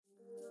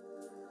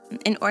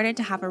In order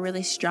to have a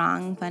really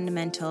strong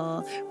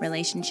fundamental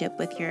relationship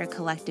with your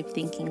collective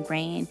thinking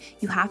brain,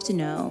 you have to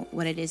know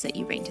what it is that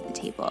you bring to the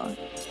table.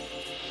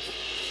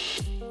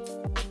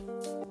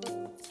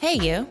 Hey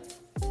you,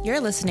 you're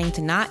listening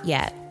to Not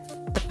Yet,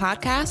 the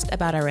podcast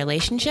about our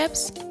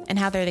relationships and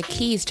how they're the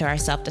keys to our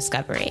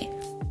self-discovery.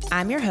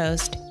 I'm your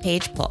host,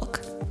 Paige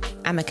Polk.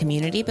 I'm a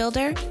community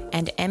builder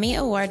and Emmy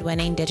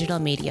Award-winning digital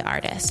media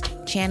artist,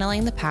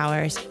 channeling the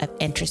powers of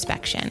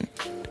introspection.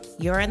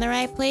 You're in the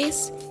right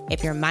place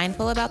if you're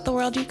mindful about the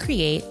world you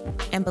create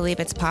and believe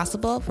it's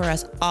possible for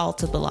us all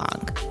to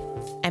belong.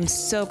 I'm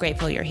so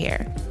grateful you're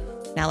here.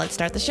 Now let's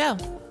start the show.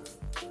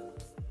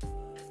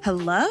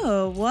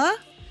 Hello.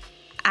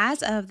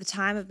 As of the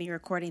time of me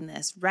recording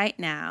this right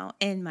now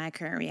in my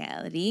current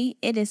reality,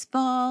 it is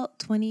fall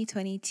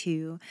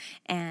 2022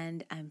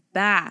 and I'm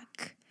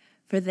back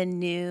for the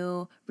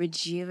new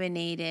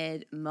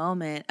rejuvenated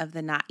moment of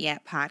the Not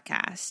Yet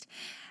podcast.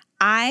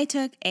 I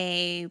took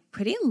a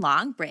pretty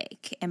long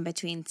break in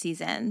between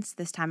seasons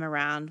this time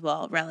around.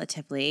 Well,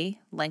 relatively.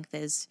 Length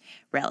is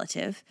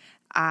relative.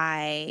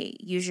 I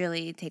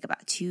usually take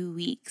about 2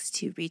 weeks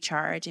to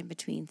recharge in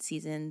between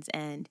seasons,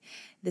 and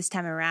this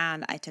time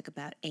around I took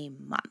about a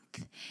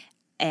month.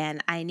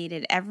 And I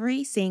needed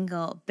every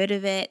single bit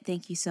of it.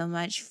 Thank you so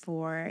much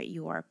for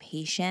your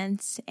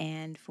patience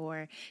and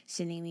for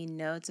sending me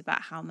notes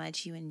about how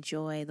much you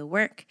enjoy the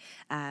work.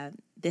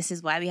 This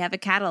is why we have a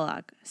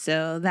catalog,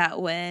 so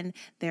that when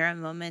there are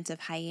moments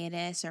of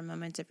hiatus or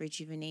moments of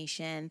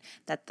rejuvenation,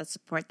 that the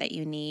support that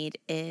you need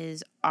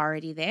is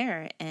already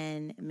there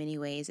in many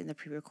ways in the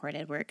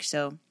pre-recorded work.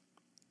 So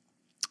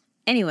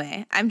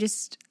anyway, I'm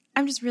just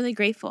really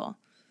grateful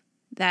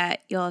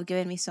that you'll have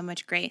given me so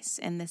much grace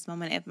in this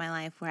moment of my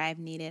life where I've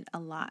needed a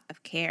lot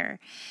of care.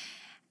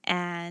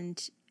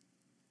 And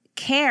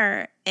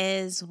care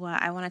is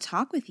what I want to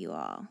talk with you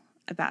all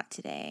about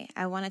today.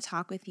 I want to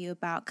talk with you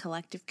about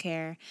collective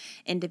care,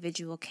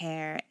 individual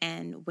care,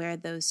 and where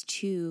those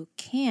two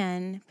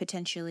can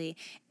potentially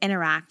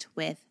interact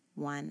with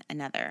one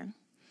another.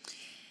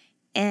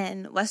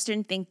 In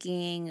Western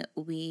thinking,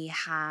 we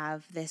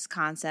have this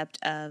concept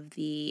of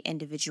the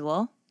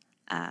individual,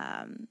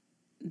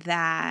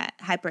 that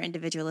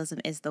hyper-individualism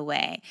is the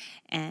way.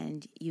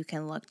 And you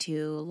can look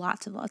to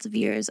lots of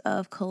years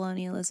of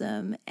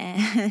colonialism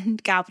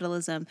and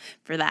capitalism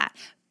for that.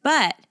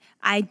 But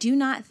I do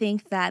not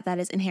think that that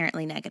is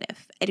inherently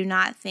negative. I do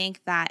not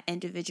think that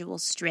individual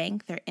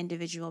strength or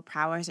individual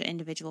prowess or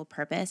individual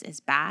purpose is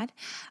bad.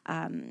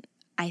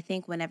 I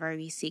think whenever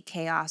we see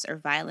chaos or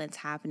violence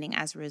happening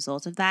as a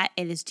result of that,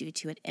 it is due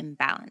to an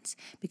imbalance,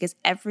 because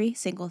every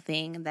single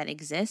thing that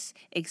exists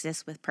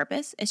with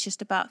purpose. It's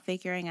just about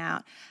figuring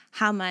out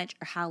how much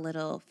or how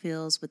little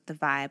feels with the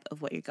vibe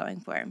of what you're going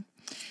for.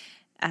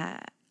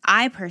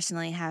 I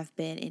personally have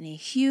been in a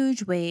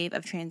huge wave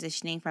of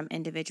transitioning from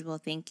individual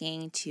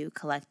thinking to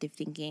collective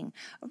thinking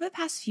over the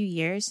past few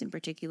years in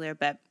particular,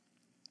 but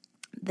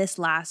this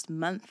last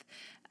month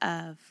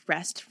of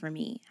rest for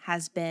me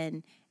has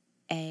been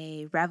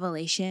a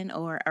revelation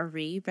or a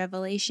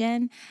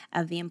re-revelation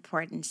of the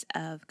importance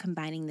of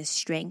combining the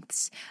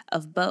strengths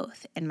of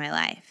both in my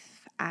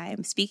life.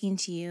 I'm speaking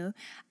to you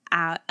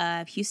out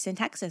of Houston,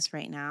 Texas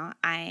right now.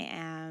 I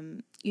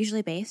am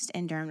usually based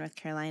in Durham, North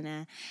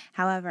Carolina.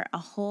 However, a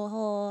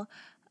whole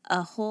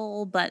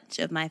bunch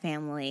of my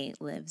family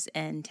lives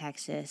in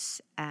Texas,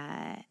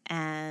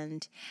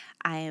 and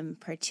I am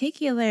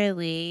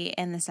particularly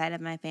in the side of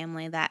my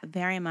family that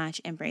very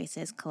much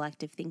embraces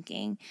collective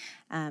thinking.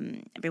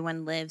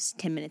 Everyone lives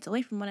 10 minutes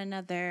away from one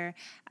another.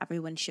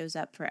 Everyone shows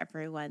up for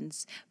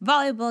everyone's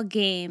volleyball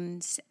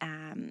games,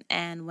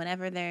 and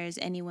whenever there's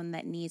anyone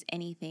that needs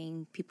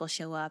anything, people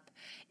show up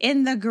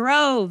in the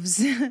groves,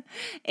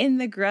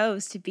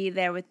 to be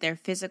there with their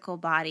physical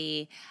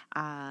body,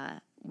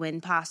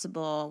 when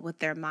possible, with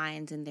their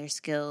minds and their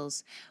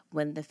skills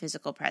when the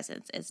physical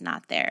presence is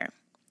not there.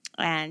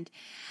 And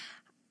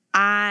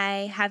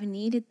I have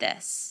needed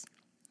this.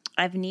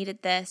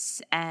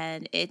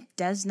 And it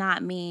does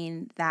not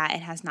mean that it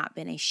has not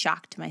been a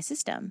shock to my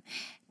system,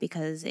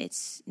 because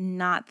it's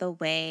not the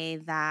way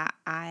that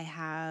I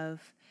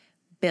have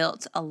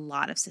built a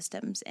lot of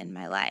systems in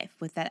my life,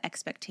 with that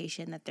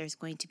expectation that there's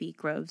going to be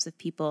groves of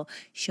people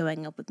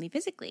showing up with me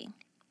physically.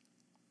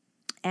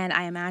 And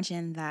I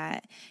imagine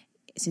that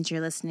since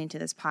you're listening to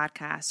this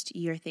podcast,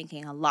 you're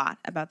thinking a lot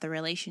about the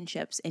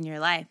relationships in your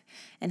life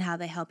and how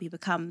they help you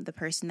become the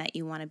person that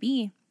you want to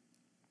be,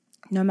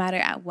 no matter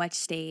at what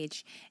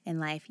stage in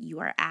life you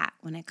are at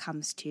when it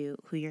comes to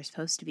who you're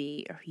supposed to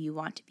be or who you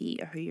want to be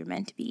or who you're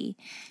meant to be.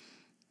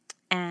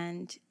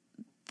 And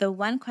the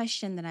one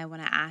question that I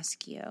want to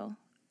ask you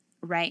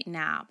right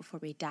now before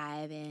we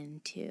dive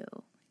into,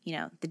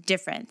 the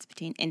difference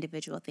between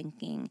individual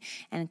thinking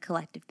and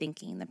collective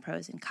thinking, the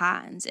pros and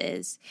cons,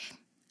 is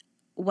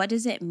what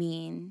does it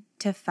mean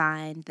to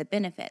find the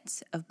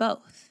benefits of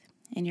both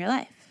in your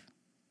life?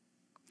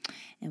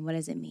 And what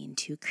does it mean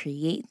to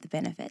create the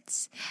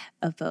benefits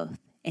of both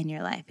in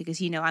your life?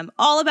 Because, I'm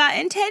all about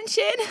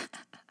intention.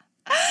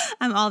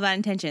 I'm all about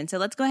intention. So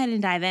let's go ahead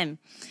and dive in.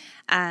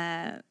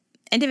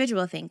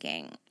 Individual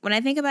thinking. When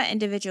I think about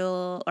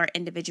individual or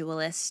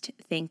individualist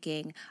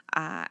thinking,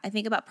 I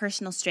think about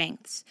personal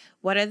strengths.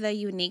 What are the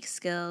unique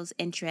skills,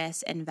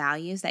 interests, and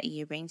values that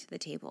you bring to the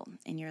table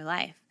in your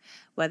life?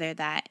 Whether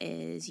that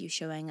is you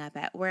showing up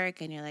at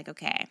work and you're like,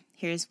 okay,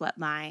 here's what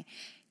my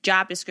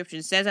job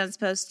description says I'm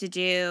supposed to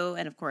do.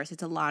 And of course,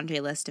 it's a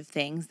laundry list of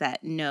things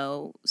that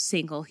no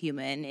single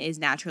human is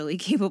naturally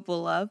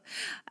capable of.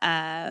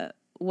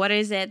 What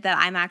is it that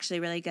I'm actually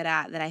really good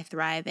at, that I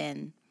thrive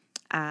in?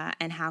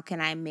 And how can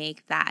I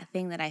make that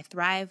thing that I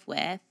thrive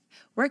with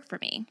work for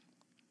me?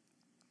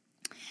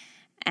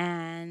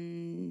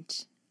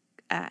 And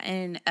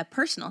in a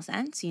personal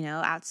sense,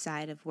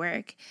 outside of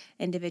work,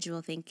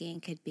 individual thinking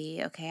could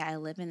be, okay, I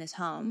live in this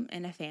home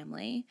in a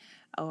family,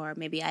 or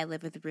maybe I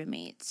live with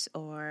roommates,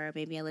 or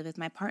maybe I live with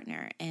my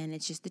partner, and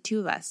it's just the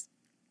two of us.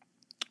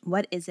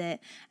 What is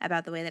it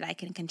about the way that I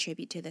can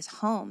contribute to this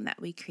home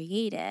that we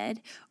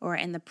created or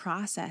in the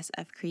process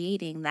of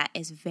creating that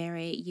is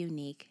very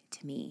unique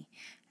to me?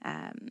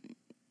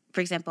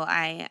 For example,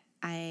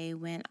 I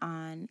went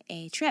on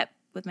a trip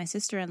with my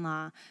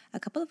sister-in-law a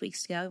couple of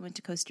weeks ago. We went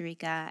to Costa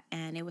Rica,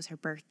 and it was her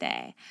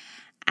birthday.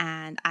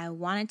 And I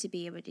wanted to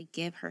be able to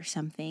give her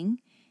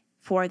something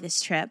for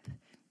this trip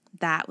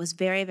that was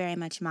very, very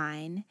much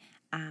mine,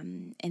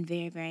 and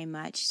very, very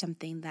much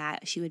something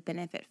that she would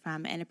benefit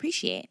from and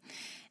appreciate.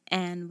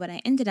 And what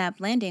I ended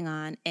up landing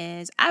on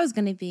is I was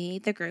going to be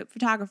the group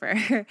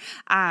photographer.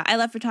 I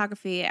love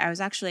photography. I was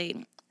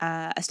actually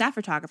a staff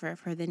photographer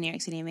for the New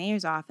York City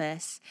Mayor's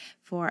office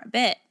for a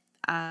bit,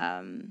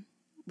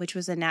 which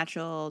was a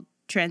natural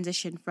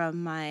transition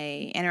from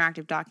my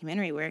interactive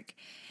documentary work.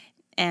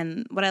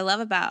 And what I love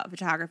about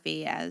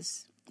photography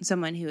as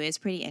someone who is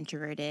pretty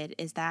introverted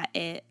is that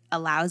it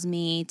allows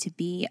me to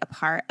be a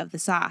part of the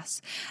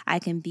sauce. I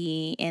can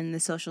be in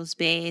the social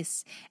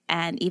space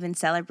and even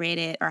celebrate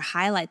it or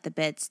highlight the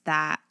bits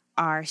that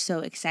are so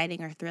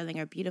exciting or thrilling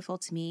or beautiful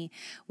to me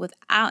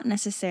without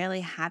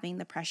necessarily having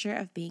the pressure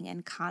of being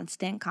in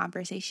constant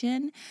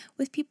conversation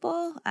with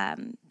people.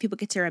 People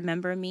get to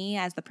remember me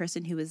as the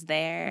person who was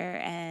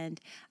there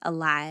and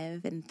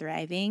alive and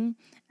thriving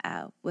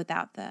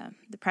without the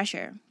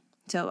pressure.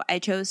 So I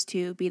chose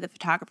to be the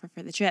photographer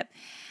for the trip.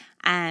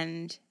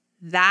 And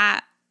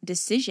that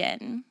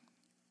decision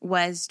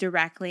was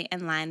directly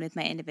in line with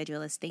my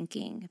individualist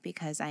thinking,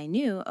 because I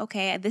knew,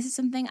 okay, this is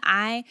something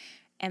I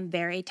am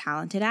very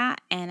talented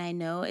at, and I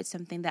know it's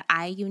something that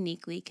I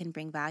uniquely can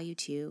bring value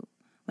to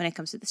when it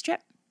comes to this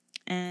trip.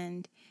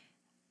 And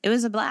it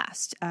was a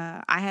blast.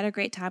 I had a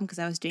great time because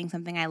I was doing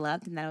something I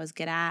loved and that I was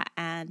good at,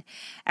 and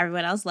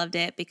everyone else loved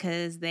it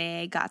because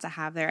they got to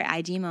have their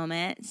IG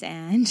moments,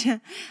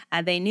 and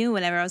they knew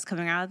whenever I was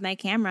coming around with my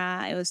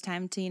camera, it was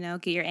time to,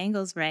 get your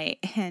angles right.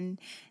 And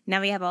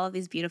now we have all of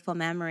these beautiful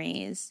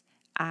memories,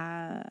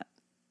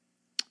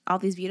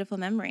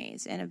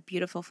 in a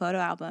beautiful photo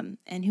album.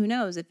 And who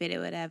knows if it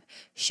would have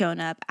shown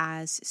up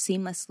as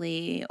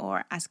seamlessly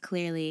or as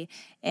clearly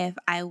if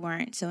I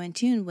weren't so in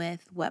tune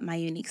with what my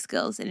unique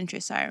skills and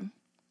interests are.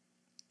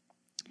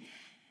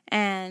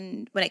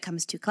 And when it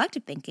comes to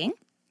collective thinking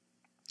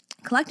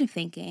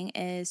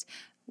is,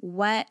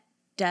 what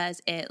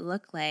does it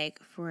look like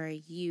for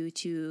you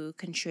to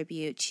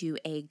contribute to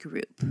a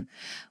group?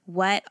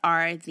 What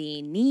are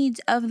the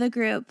needs of the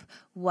group?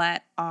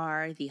 What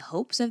are the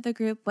hopes of the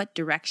group? What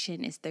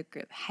direction is the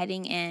group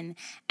heading in?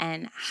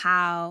 And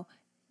how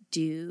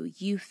do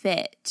you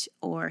fit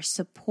or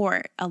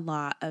support a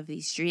lot of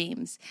these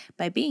dreams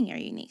by being your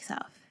unique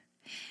self?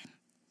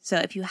 So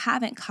if you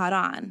haven't caught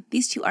on,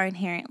 these two are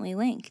inherently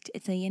linked.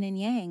 It's a yin and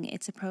yang.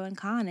 It's a pro and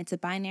con. It's a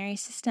binary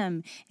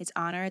system. It's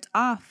on or it's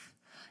off.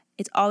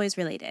 It's always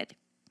related.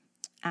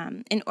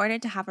 In order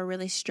to have a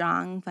really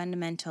strong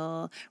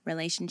fundamental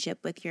relationship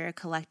with your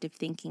collective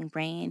thinking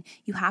brain,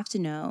 you have to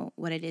know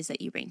what it is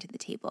that you bring to the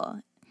table,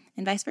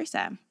 and vice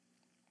versa.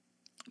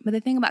 But the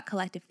thing about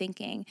collective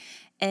thinking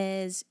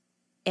is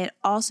it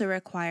also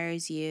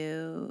requires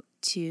you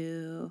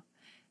to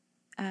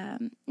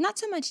not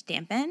so much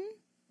dampen,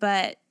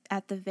 but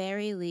at the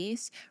very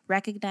least,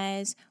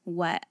 recognize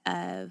what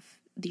of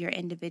your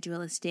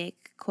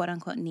individualistic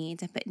quote-unquote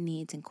needs, I put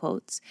needs in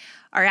quotes,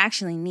 are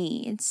actually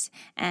needs,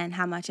 and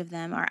how much of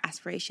them are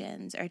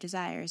aspirations or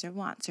desires or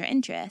wants or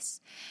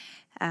interests.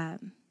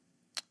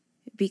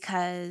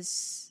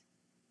 Because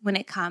when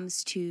it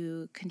comes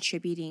to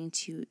contributing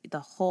to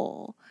the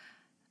whole,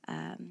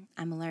 I'm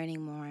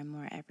learning more and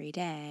more every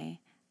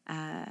day.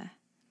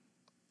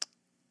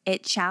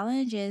 It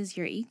challenges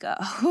your ego,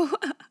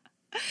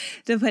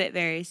 to put it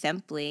very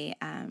simply.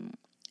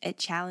 It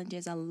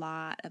challenges a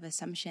lot of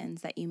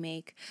assumptions that you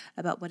make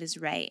about what is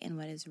right and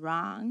what is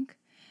wrong.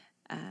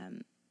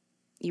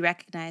 You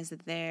recognize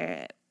that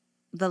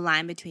the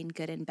line between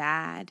good and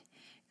bad,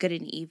 good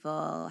and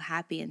evil,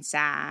 happy and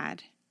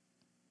sad,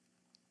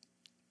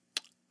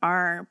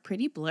 are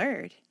pretty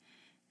blurred.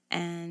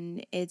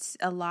 And it's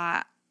a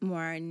lot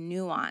more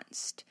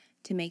nuanced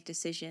to make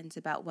decisions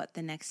about what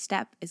the next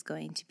step is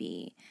going to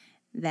be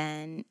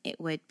than it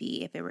would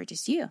be if it were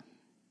just you,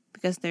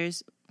 because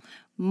there's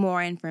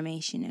more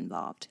information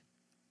involved.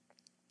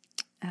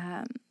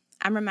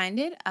 I'm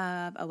reminded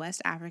of a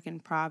West African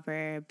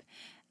proverb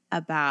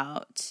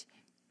about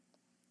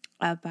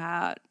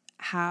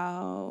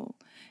how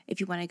if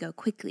you want to go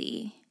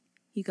quickly,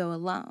 you go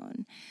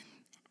alone.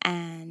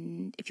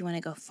 And if you want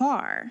to go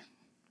far,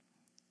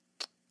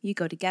 you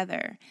go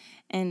together.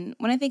 And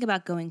when I think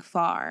about going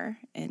far,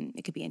 and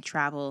it could be in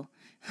travel,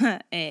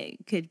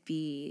 it could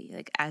be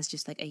like as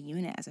just like a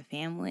unit, as a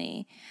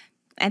family,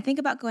 I think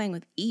about going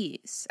with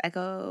ease. I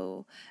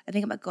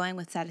think about going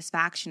with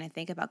satisfaction. I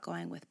think about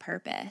going with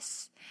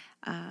purpose.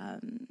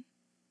 And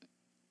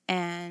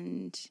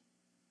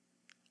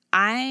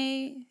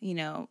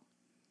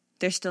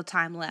there's still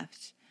time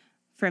left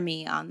for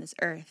me on this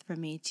earth for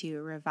me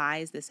to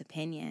revise this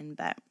opinion,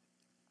 but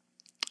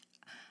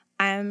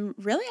I'm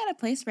really at a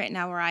place right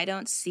now where I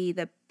don't see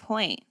the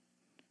point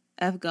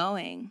of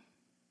going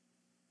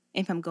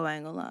if I'm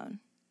going alone,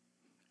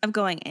 of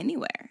going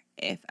anywhere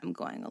if I'm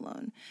going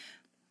alone,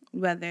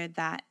 whether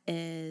that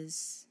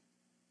is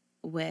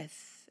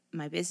with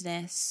my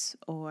business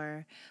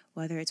or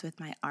whether it's with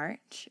my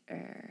art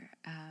or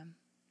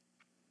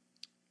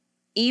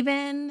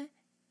even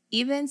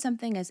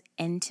something as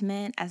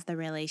intimate as the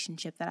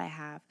relationship that I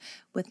have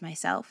with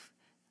myself.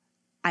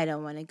 I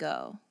don't want to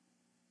go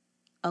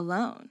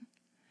alone.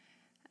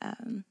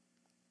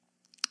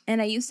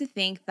 And I used to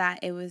think that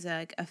it was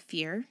a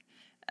fear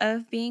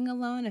of being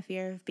alone, a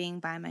fear of being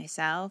by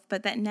myself,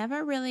 but that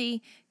never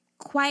really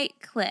quite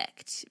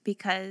clicked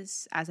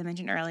because, as I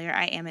mentioned earlier,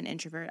 I am an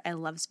introvert. I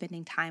love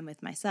spending time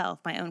with myself.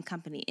 My own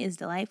company is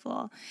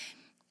delightful.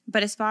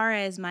 But as far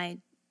as my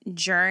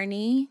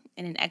journey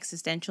in an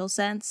existential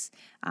sense,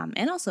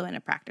 and also in a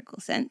practical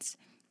sense,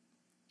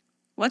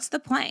 what's the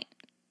point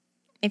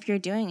if you're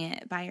doing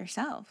it by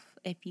yourself?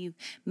 If you've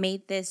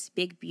made this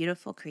big,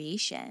 beautiful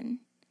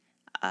creation,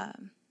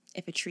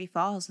 if a tree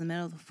falls in the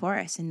middle of the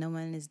forest and no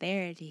one is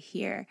there to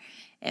hear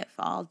it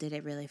fall, did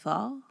it really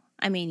fall?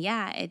 I mean,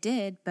 yeah, it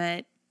did,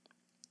 but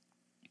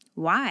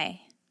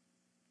why?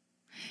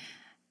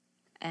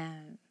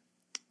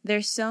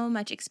 There's so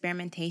much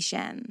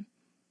experimentation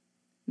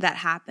that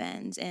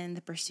happens in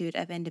the pursuit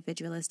of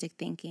individualistic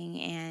thinking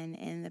and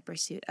in the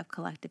pursuit of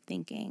collective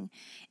thinking.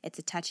 It's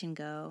a touch and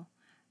go.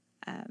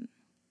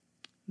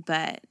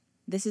 But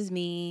this is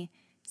me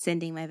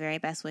sending my very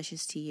best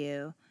wishes to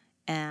you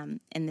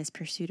in this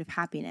pursuit of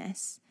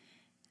happiness,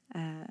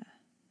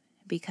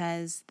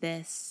 because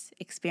this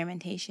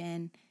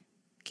experimentation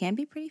can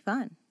be pretty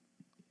fun.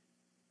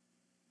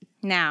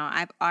 Now,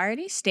 I've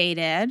already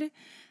stated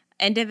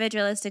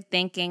individualistic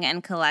thinking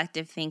and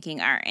collective thinking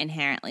are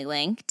inherently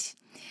linked.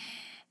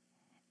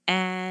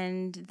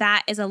 And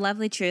that is a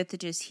lovely truth to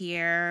just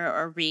hear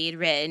or read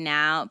written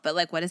out. But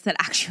what does that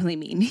actually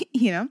mean?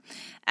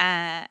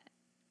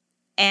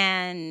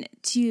 And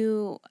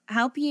to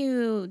help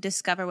you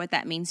discover what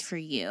that means for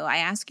you, I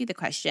ask you the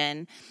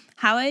question,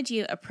 how would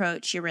you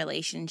approach your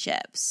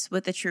relationships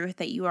with the truth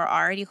that you are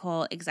already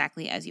whole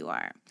exactly as you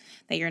are,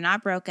 that you're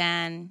not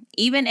broken,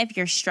 even if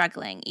you're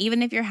struggling,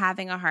 even if you're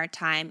having a hard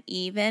time,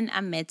 even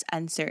amidst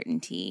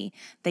uncertainty,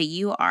 that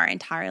you are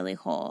entirely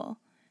whole?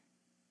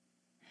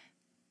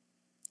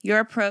 Your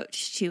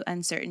approach to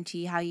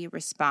uncertainty, how you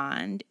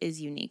respond,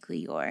 is uniquely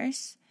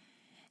yours.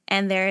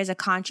 And there is a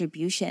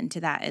contribution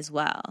to that as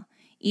well.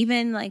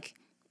 Even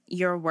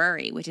your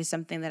worry, which is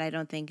something that I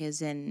don't think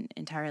is an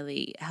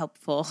entirely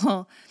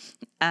helpful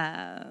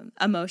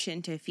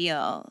emotion to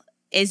feel,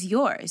 is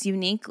yours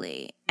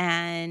uniquely.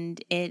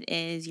 And it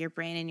is your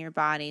brain and your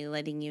body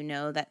letting you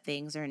know that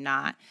things are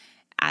not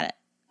at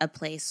a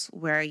place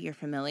where you're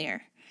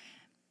familiar.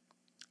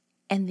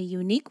 And the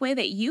unique way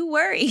that you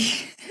worry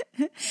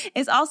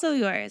is also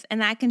yours.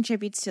 And that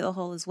contributes to the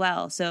whole as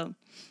well. So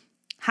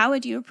how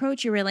would you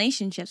approach your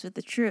relationships with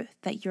the truth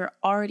that you're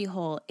already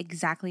whole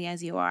exactly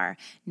as you are,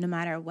 no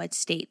matter what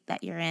state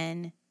that you're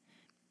in?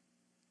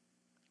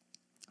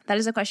 That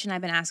is a question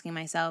I've been asking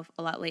myself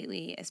a lot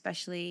lately,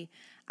 especially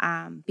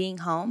being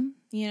home.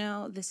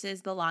 This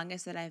is the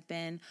longest that I've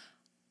been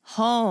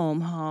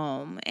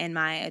home in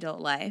my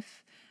adult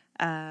life,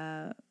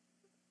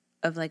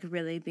 of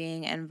really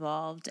being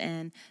involved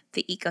in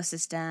the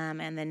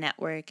ecosystem and the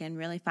network and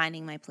really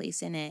finding my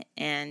place in it.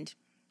 And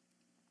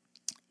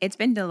it's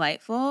been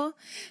delightful.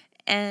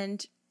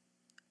 And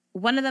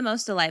one of the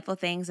most delightful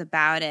things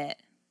about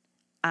it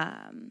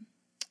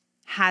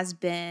has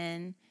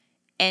been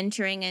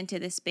entering into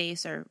this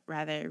space, or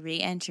rather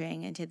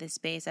re-entering into this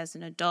space as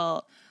an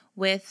adult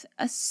with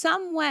a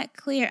somewhat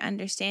clear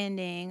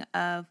understanding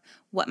of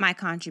what my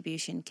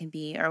contribution can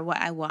be, or what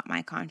I want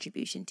my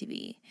contribution to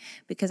be.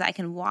 Because I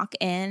can walk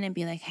in and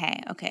be like,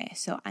 hey, okay,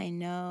 so I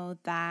know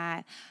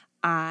that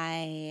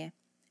I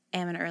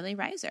am an early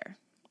riser.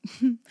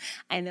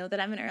 I know that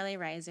I'm an early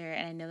riser,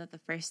 and I know that the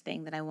first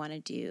thing that I want to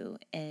do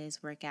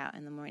is work out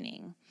in the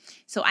morning.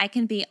 So I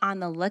can be on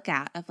the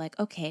lookout of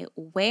okay,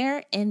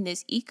 where in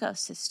this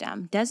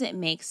ecosystem does it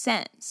make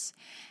sense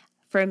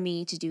for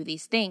me to do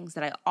these things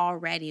that I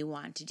already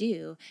want to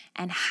do?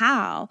 And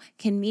how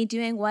can me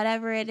doing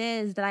whatever it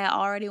is that I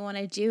already want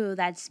to do,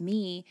 that's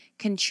me,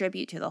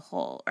 contribute to the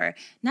whole? Or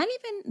not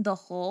even the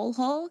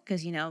whole,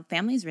 because,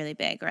 family is really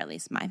big, or at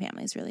least my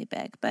family is really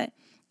big, but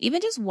even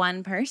just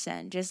one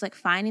person, just like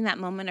finding that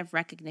moment of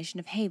recognition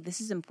of, hey, this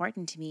is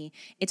important to me.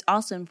 It's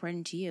also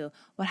important to you.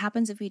 What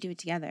happens if we do it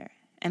together?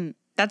 And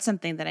that's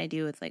something that I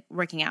do with like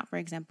working out, for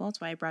example.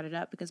 That's why I brought it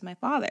up, because my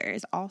father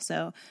is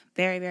also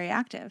very, very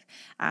active.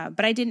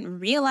 But I didn't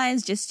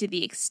realize just to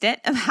the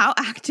extent of how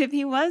active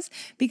he was,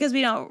 because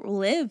we don't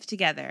live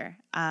together.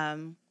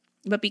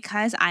 But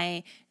because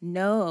I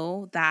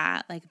know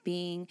that like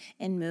being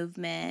in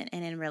movement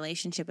and in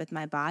relationship with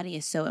my body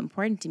is so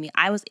important to me,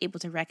 I was able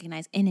to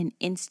recognize in an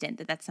instant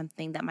that that's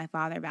something that my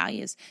father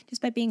values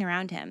just by being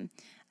around him.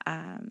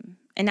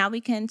 And now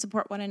we can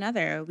support one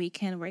another. We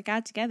can work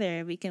out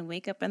together. We can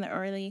wake up in the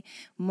early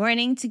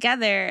morning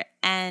together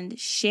and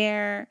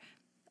share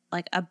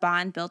like a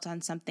bond built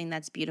on something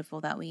that's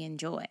beautiful that we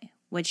enjoy,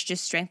 which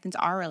just strengthens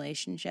our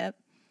relationship.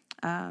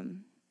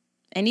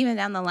 And even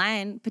down the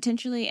line,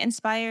 potentially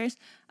inspires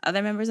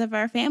other members of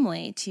our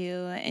family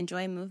to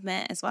enjoy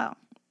movement as well.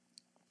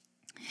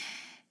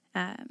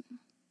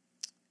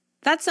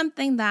 That's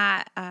something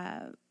that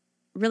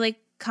really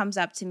comes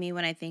up to me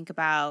when I think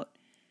about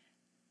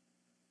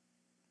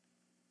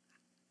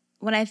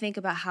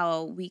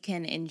how we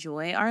can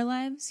enjoy our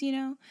lives,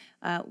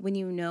 when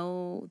you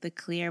know the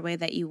clear way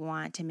that you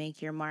want to make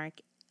your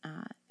mark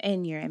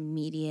in your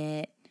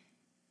immediate,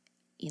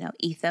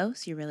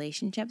 ethos, your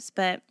relationships.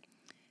 But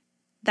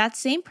that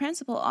same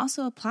principle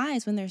also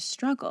applies when there's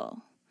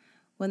struggle,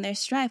 when there's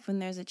strife, when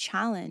there's a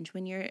challenge,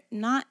 when you're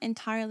not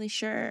entirely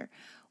sure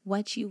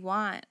what you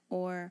want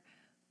or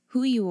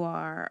who you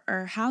are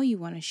or how you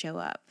want to show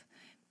up.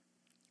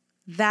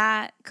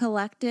 That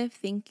collective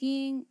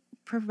thinking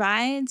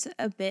provides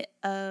a bit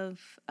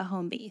of a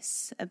home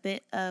base, a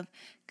bit of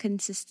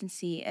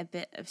consistency, a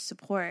bit of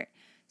support.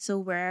 So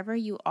wherever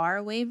you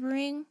are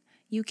wavering,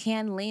 you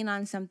can lean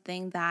on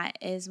something that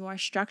is more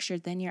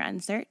structured than your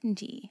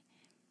uncertainty.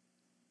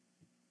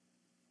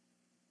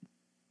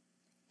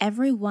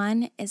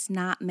 Everyone is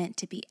not meant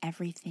to be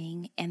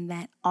everything, and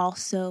that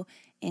also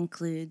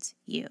includes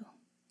you.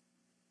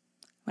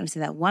 I want to say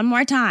that one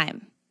more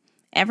time.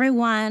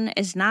 Everyone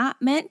is not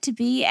meant to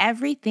be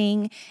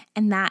everything,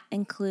 and that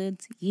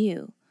includes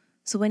you.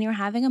 So when you're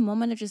having a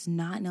moment of just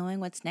not knowing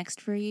what's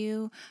next for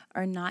you,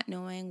 or not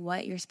knowing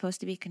what you're supposed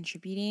to be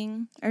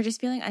contributing, or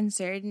just feeling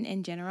uncertain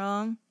in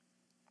general,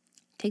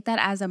 take that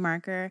as a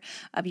marker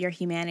of your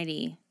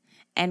humanity,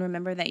 and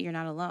remember that you're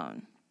not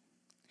alone.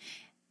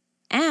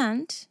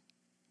 And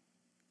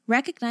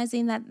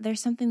recognizing that there's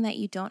something that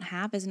you don't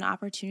have is an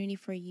opportunity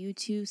for you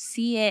to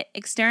see it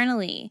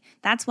externally.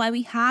 That's why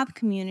we have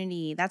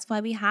community. That's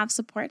why we have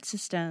support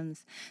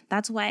systems.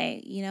 That's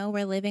why,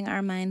 we're living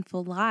our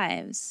mindful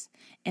lives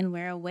and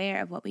we're aware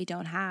of what we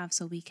don't have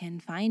so we can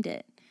find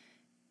it.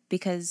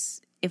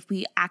 Because if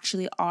we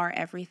actually are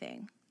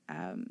everything,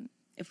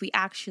 if we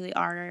actually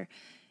are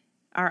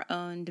our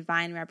own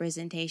divine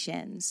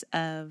representations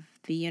of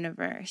the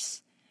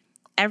universe,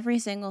 every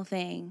single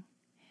thing,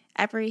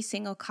 every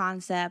single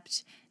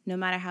concept, no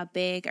matter how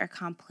big or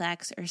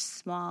complex or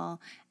small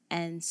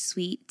and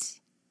sweet,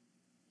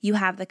 you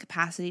have the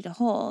capacity to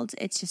hold.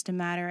 It's just a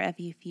matter of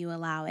if you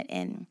allow it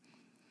in.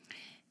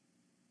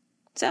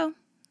 So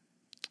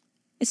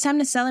it's time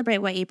to celebrate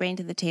what you bring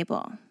to the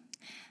table,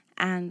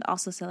 and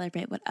also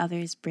celebrate what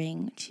others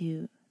bring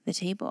to the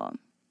table.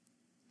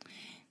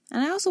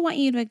 And I also want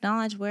you to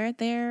acknowledge where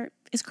there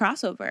is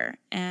crossover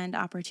and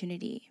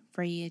opportunity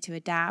for you to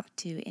adapt,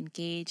 to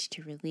engage,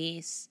 to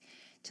release,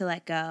 to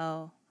let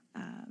go,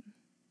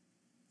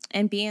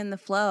 and be in the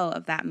flow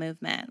of that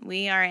movement.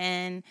 We are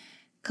in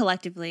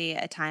collectively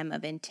a time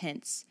of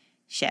intense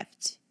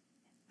shift.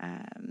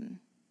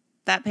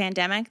 That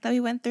pandemic that we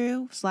went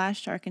through /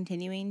 are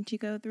continuing to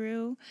go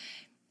through,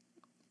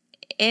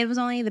 it was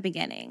only the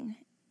beginning.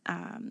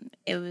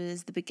 It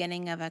was the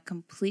beginning of a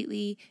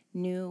completely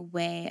new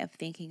way of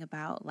thinking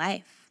about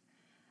life,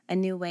 a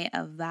new way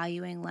of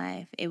valuing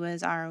life. It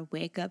was our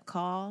wake-up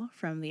call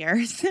from the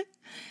earth.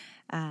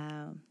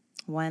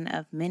 One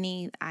of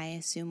many, I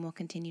assume, will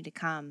continue to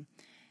come.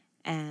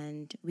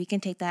 And we can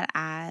take that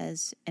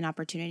as an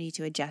opportunity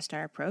to adjust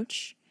our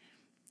approach,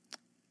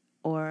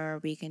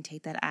 or we can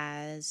take that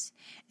as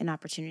an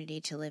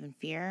opportunity to live in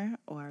fear,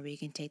 or we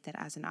can take that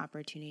as an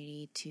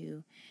opportunity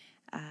to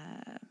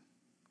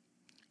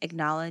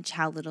acknowledge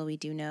how little we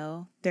do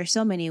know. There's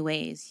so many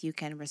ways you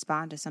can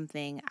respond to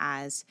something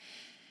as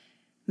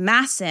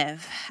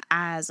massive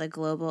as a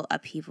global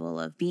upheaval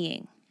of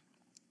being.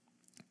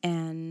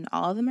 And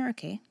all of them are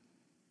okay.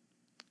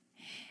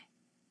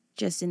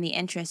 Just in the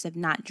interest of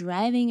not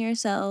driving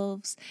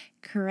yourselves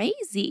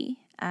crazy,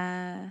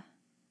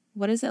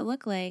 what does it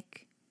look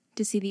like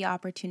to see the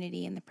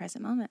opportunity in the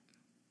present moment?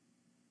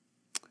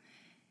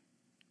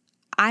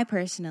 I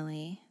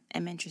personally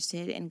am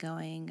interested in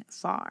going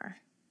far,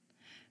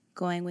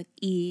 going with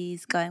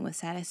ease, going with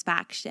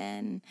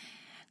satisfaction,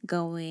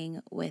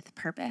 going with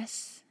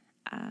purpose.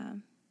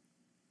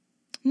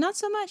 not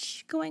so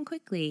much going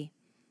quickly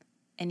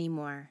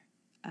anymore.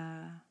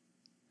 And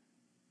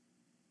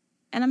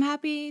I'm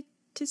happy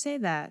to say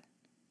that.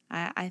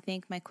 I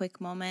think my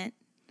quick moment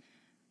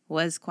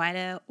was quite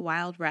a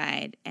wild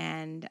ride,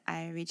 and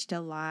I reached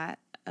a lot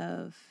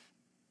of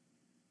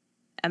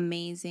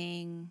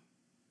amazing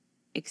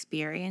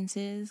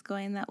experiences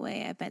going that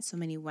way. I met so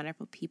many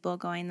wonderful people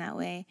going that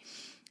way.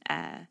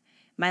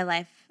 My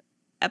life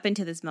up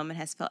until this moment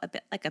has felt a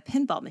bit like a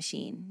pinball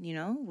machine,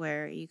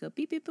 where you go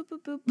beep, beep, boop,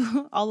 boop,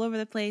 boop, all over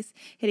the place,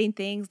 hitting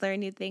things, learning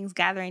new things,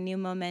 gathering new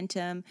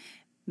momentum,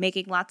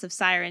 making lots of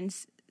siren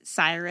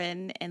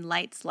and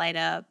lights light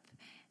up.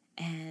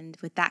 And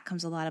with that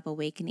comes a lot of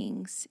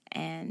awakenings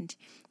and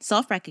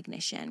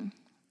self-recognition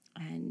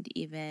and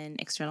even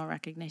external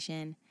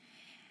recognition.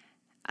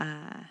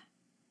 And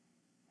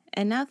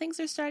now things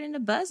are starting to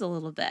buzz a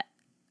little bit.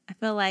 I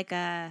feel like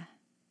I'm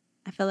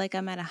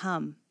at a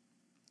hum,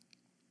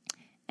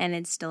 and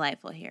it's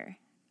delightful here.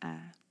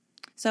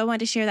 So I wanted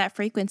to share that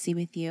frequency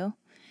with you,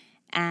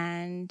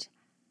 and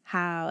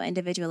how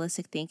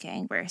individualistic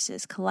thinking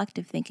versus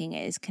collective thinking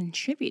is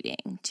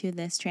contributing to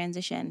this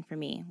transition for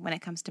me when it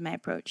comes to my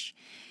approach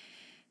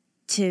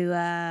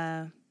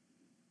to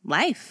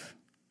life.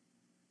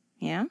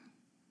 Yeah.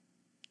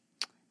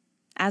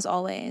 As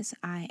always,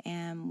 I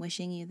am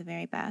wishing you the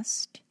very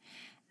best.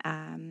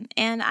 And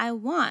I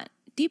want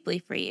deeply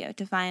for you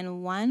to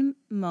find one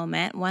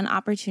moment, one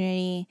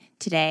opportunity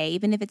today,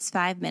 even if it's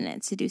 5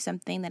 minutes, to do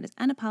something that is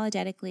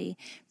unapologetically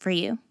for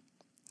you.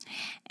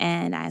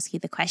 And I ask you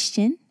the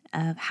question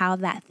of how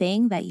that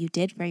thing that you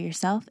did for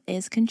yourself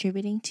is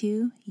contributing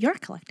to your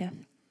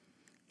collective.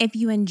 If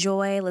you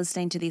enjoy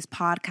listening to these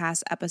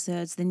podcast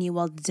episodes, then you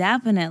will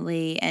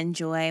definitely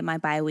enjoy my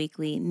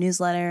bi-weekly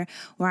newsletter,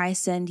 where I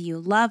send you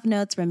love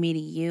notes from me to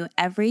you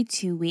every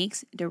 2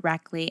 weeks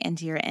directly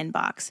into your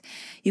inbox.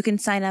 You can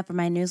sign up for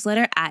my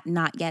newsletter at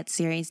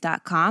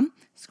notyetseries.com.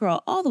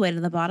 Scroll all the way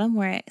to the bottom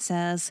where it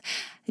says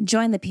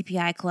join the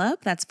PPI Club.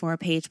 That's for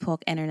Paige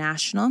Polk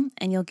International.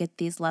 And you'll get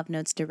these love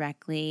notes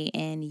directly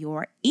in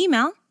your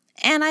email.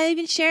 And I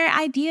even share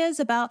ideas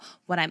about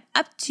what I'm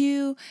up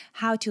to,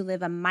 how to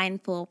live a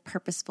mindful,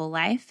 purposeful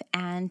life,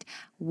 and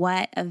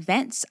what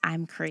events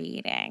I'm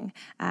creating.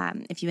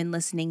 If you've been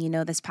listening,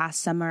 this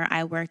past summer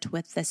I worked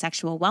with the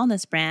sexual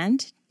wellness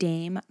brand,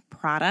 Dame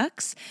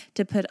Products,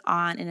 to put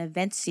on an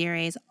event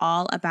series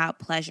all about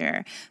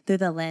pleasure through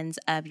the lens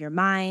of your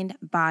mind,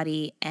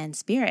 body, and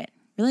spirit.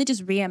 Really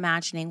just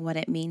reimagining what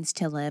it means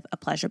to live a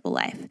pleasurable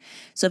life.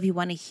 So if you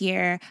want to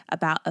hear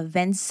about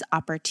events,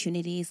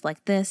 opportunities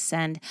like this,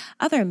 and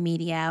other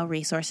media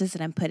resources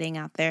that I'm putting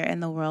out there in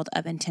the world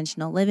of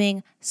intentional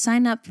living,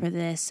 sign up for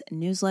this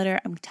newsletter.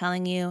 I'm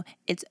telling you,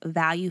 it's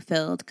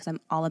value-filled because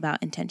I'm all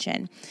about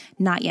intention.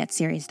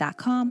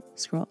 NotYetSeries.com.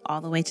 Scroll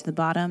all the way to the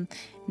bottom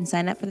and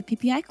sign up for the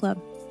PPI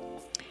Club.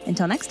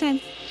 Until next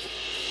time.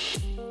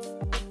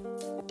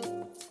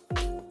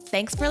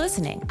 Thanks for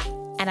listening.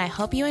 And I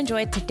hope you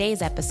enjoyed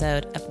today's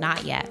episode of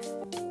Not Yet.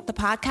 The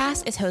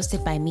podcast is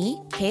hosted by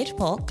me, Paige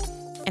Polk,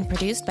 and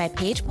produced by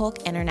Paige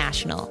Polk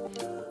International.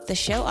 The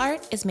show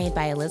art is made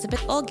by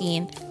Elizabeth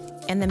Olguin,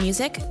 and the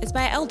music is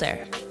by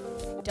Elder.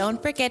 Don't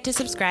forget to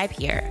subscribe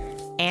here.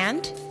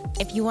 And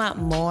if you want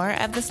more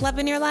of this love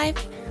in your life,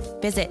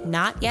 visit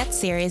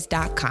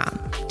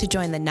NotYetSeries.com to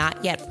join the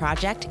Not Yet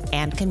Project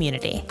and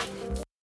community.